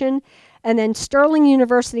Association, and then Stirling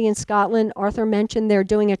University in Scotland. Arthur mentioned they're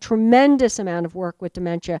doing a tremendous amount of work with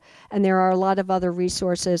dementia, and there are a lot of other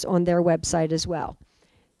resources on their website as well.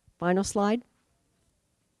 Final slide.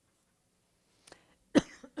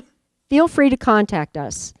 Feel free to contact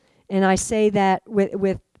us. And I say that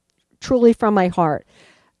with truly from my heart.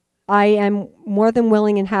 I am more than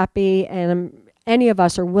willing and happy, and any of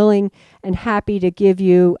us are willing and happy to give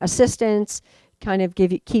you assistance, kind of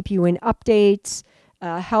keep you in updates,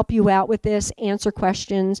 help you out with this, answer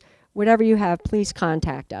questions, whatever you have, please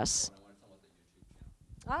contact us.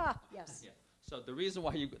 Yes. Yeah. So the reason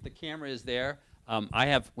why the camera is there,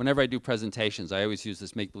 whenever I do presentations, I always use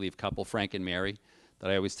this make-believe couple, Frank and Mary, that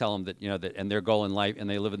I always tell them that, and their goal in life, and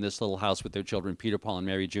they live in this little house with their children, Peter, Paul, and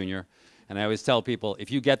Mary Jr., And I always tell people, if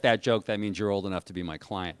you get that joke, that means you're old enough to be my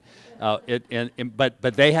client. But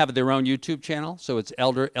they have their own YouTube channel, so it's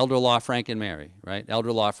Elder Law Frank and Mary, right?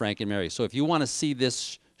 Elder Law Frank and Mary. So if you want to see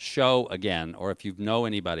this show again, or if you know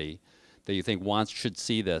anybody that you think should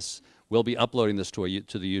see this, we'll be uploading this to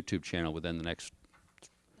the YouTube channel within the next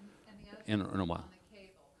in a while.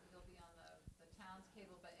 It'll be on the town's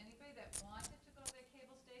cable, but anybody that wanted to go to their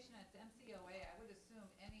cable station at MCOA, I would assume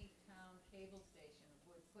any town cable station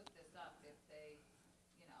would put this up if they,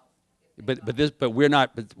 you know. But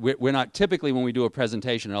we're not typically, when we do a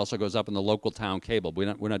presentation, it also goes up in the local town cable.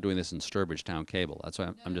 We're not doing this in Sturbridge town cable. That's why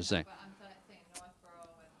I'm just saying. But I'm saying Northborough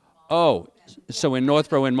and Marlborough. Oh, so in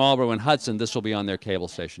Northborough and Marlborough and Hudson, this will be on their cable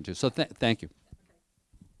station too. So thank you.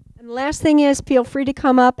 And the last thing is, feel free to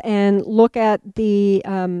come up and look at the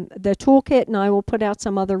toolkit, and I will put out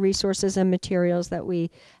some other resources and materials that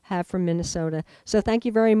we have from Minnesota. So thank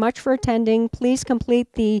you very much for attending. Please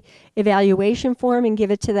complete the evaluation form and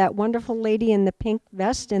give it to that wonderful lady in the pink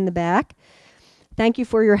vest in the back. Thank you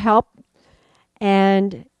for your help,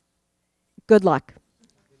 and good luck.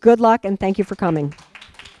 Good luck, and thank you for coming.